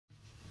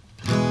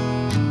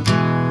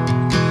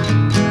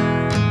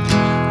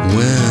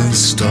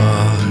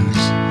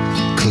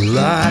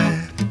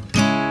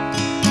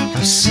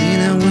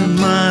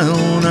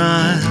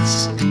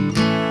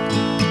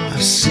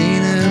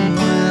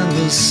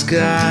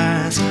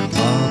skies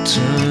all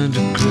turn to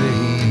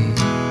gray.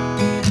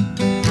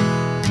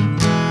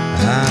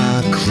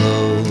 I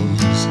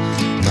close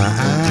my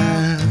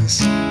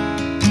eyes,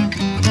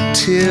 I'm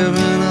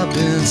tearing up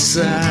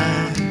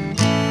inside.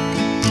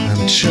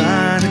 I'm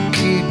trying to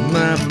keep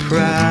my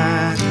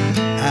pride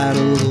out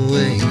of the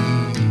way,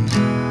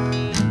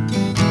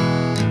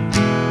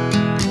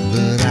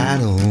 but I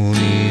don't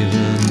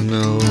even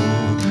know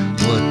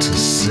what to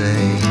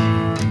say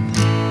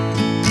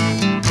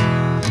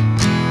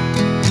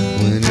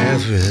when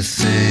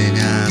everything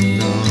I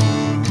know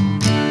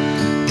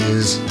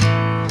is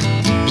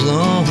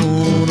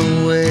blown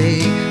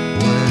away.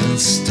 When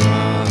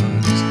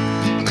stars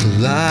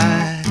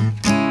collide,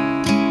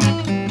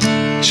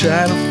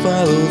 try to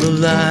follow the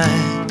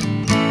light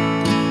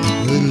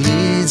that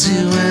leads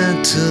you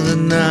into the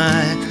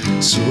night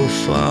so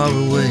far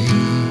away.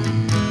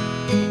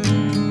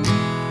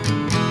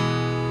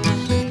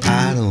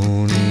 I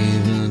don't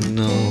even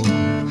know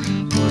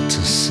what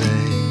to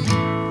say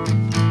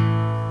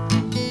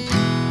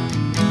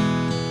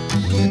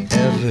when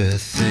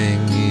everything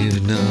you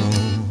know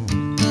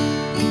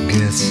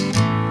gets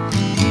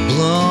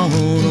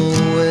blown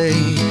away.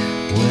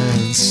 When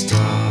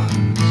stars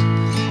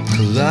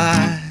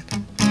collide,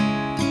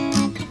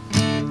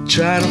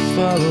 try to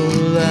follow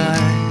the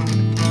light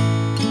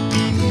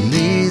that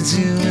leads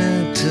you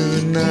into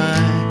the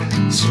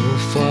night so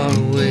far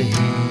away.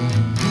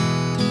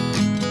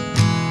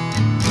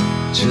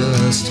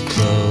 Just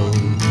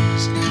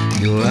close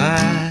your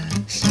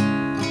eyes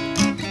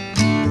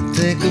and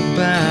think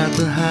about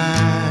the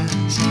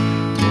highs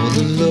or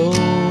the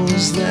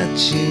lows that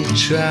you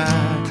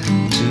tried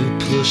to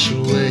push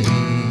away.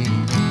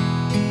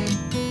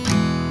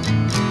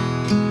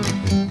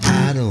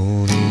 I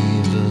don't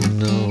even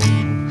know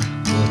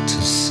what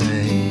to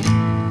say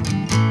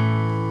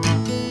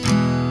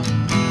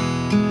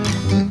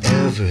when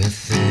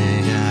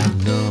everything I've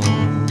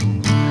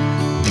known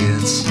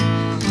gets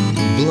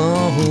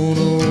blown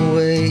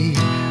away.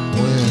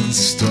 When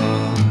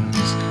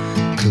stars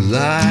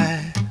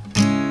collide,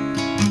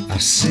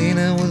 I've seen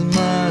it with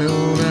my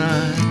own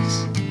eyes.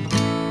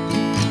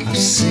 I've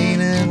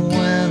seen it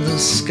when the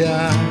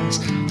skies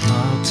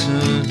all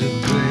turn to